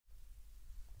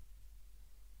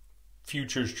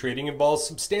Futures trading involves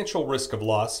substantial risk of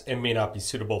loss and may not be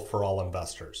suitable for all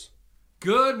investors.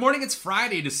 Good morning. It's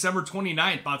Friday, December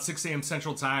 29th, about 6 a.m.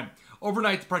 Central Time.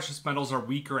 Overnight, the precious metals are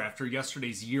weaker after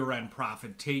yesterday's year-end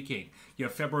profit taking. You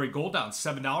have February gold down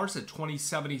 $7 at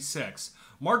 $20.76.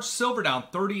 March silver down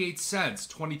 38 cents,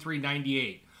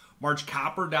 $23.98. March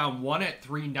copper down 1 at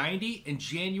 $3.90. And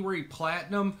January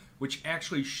platinum, which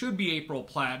actually should be April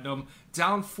platinum,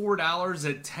 down $4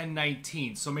 at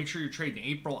 $10.19. So make sure you're trading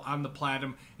April on the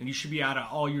platinum, and you should be out of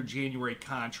all your January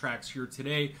contracts here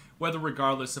today, whether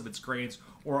regardless of its grains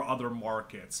or other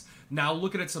markets. Now,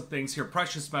 looking at some things here,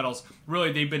 precious metals,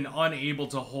 really they've been unable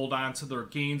to hold on to their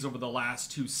gains over the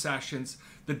last two sessions.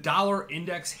 The dollar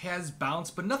index has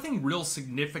bounced, but nothing real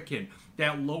significant.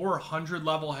 That lower 100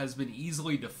 level has been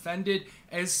easily defended,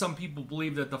 as some people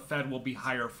believe that the Fed will be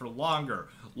higher for longer.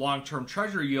 Long-term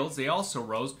treasury yields, they also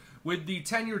rose, with the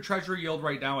 10-year treasury yield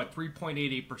right now at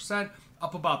 3.88%,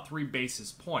 up about 3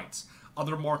 basis points.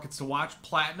 Other markets to watch,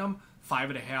 platinum,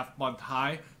 5.5-month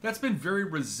high. That's been very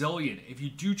resilient. If you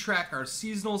do track our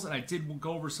seasonals, and I did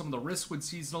go over some of the risks with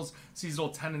seasonals, seasonal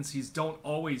tendencies don't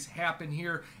always happen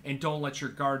here, and don't let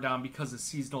your guard down because the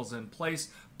seasonal's in place.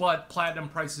 But platinum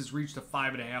prices reached a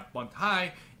 5.5-month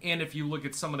high, and if you look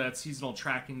at some of that seasonal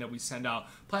tracking that we send out,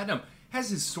 platinum has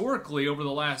historically, over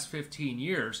the last 15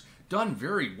 years, done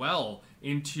very well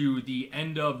into the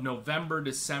end of November,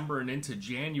 December, and into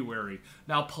January.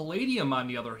 Now, palladium, on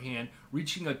the other hand,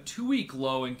 reaching a 2-week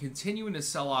low and continuing to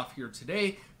sell off here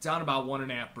today, down about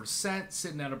 1.5%,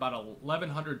 sitting at about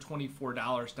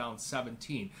 $1,124, down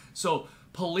 17. So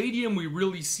palladium, we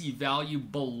really see value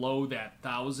below that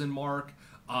 1,000 mark.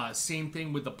 Same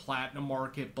thing with the platinum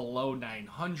market, below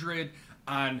 900.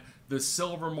 On the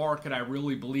silver market, I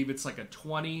really believe it's like a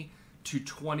 $20 to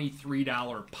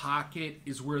 $23 pocket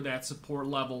is where that support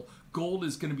level. Gold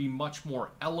is going to be much more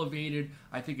elevated.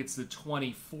 I think it's the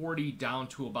 2040 down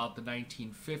to about the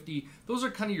 1950. Those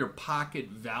are kind of your pocket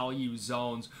value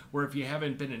zones where if you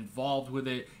haven't been involved with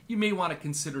it, you may want to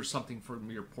consider something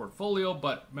from your portfolio,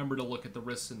 but remember to look at the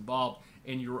risks involved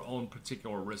and your own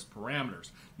particular risk parameters.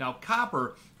 Now,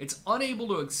 copper, it's unable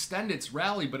to extend its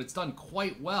rally, but it's done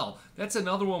quite well. That's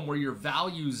another one where your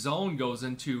value zone goes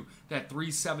into that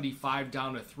 375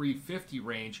 down to 350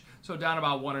 range, so down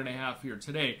about 1.5 here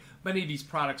today. Many of these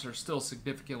products are still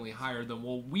significantly higher than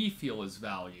what we feel is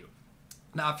value.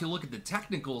 Now, if you look at the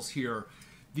technicals here,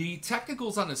 the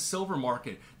technicals on the silver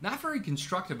market, not very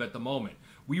constructive at the moment.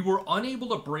 We were unable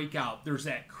to break out. There's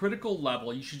that critical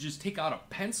level. You should just take out a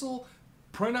pencil,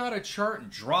 print out a chart, and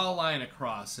draw a line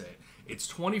across it.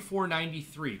 It's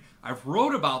 24.93. I've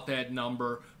wrote about that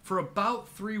number for about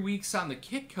 3 weeks on the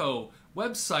Kitco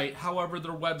website. However,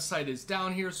 their website is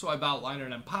down here, so I've outlined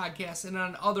it on podcasts and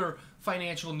on other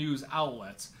financial news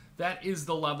outlets. That is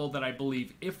the level that I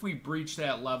believe if we breach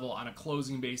that level on a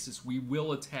closing basis, we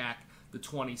will attack the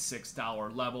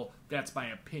 $26 level. That's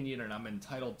my opinion, and I'm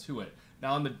entitled to it.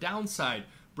 Now, on the downside,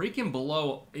 breaking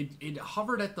below, it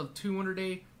hovered at the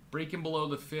 200-day, breaking below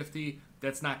the 50,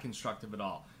 that's not constructive at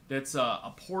all. That's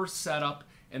a poor setup,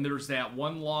 and there's that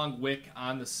one long wick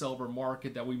on the silver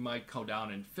market that we might go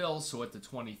down and fill, so at the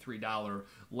 $23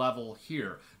 level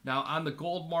here. Now, on the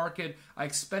gold market, I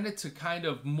expect it to kind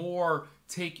of more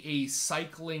take a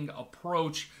cycling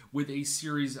approach with a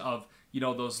series of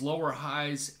those lower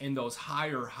highs and those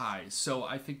higher highs. So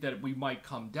I think that we might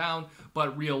come down,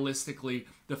 but realistically,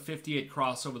 the 58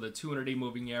 crossover, the 200-day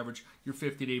moving average, your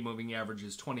 50-day moving average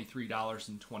is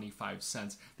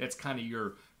 $23.25. That's kind of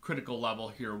your critical level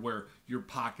here where your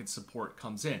pocket support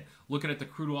comes in. Looking at the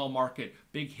crude oil market,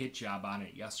 big hit job on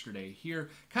it yesterday here.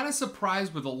 Kind of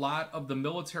surprised with a lot of the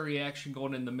military action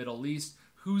going in the Middle East,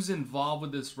 who's involved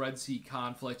with this Red Sea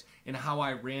conflict, and how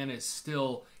Iran is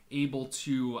still able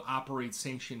to operate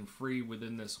sanction-free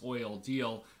within this oil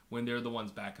deal when they're the ones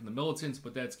backing the militants,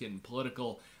 but that's getting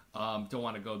political. Don't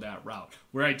want to go that route.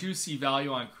 Where I do see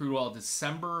value on crude oil,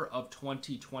 December of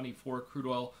 2024 crude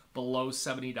oil below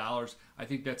 $70. I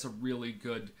think that's a really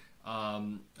good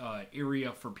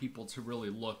area for people to really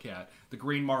look at. The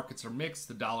grain markets are mixed.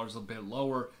 The dollar's a bit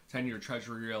lower. 10-year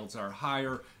treasury yields are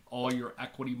higher. All your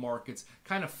equity markets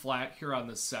kind of flat here on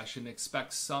this session.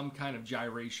 Expect some kind of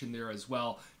gyration there as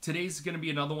well. Today's going to be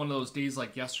another one of those days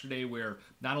like yesterday where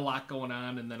not a lot going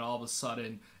on, and then all of a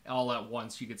sudden, all at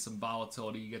once, you get some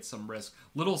volatility, you get some risk.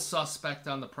 Little suspect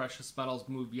on the precious metals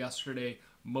move yesterday.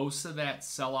 Most of that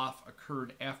sell-off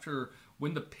occurred after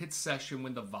when the pit session,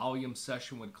 when the volume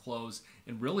session would close,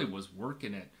 and really was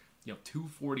working at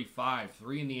 2:45,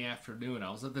 3 in the afternoon. I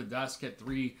was at the desk at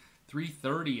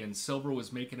 3:30, and silver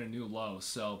was making a new low.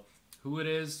 So who it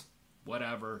is,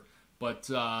 whatever. But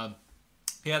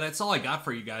Yeah, that's all I got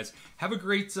for you guys. Have a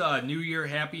great New Year.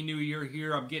 Happy New Year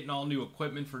here. I'm getting all new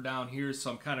equipment for down here,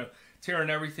 so I'm kind of tearing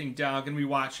everything down. Going to be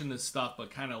watching this stuff, but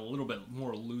kind of a little bit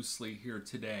more loosely here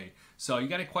today. So you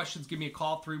got any questions, give me a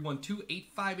call,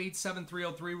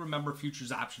 312-858-7303. Remember,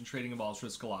 futures option trading involves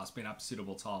risk of loss, may not be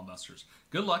suitable to all investors.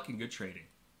 Good luck and good trading.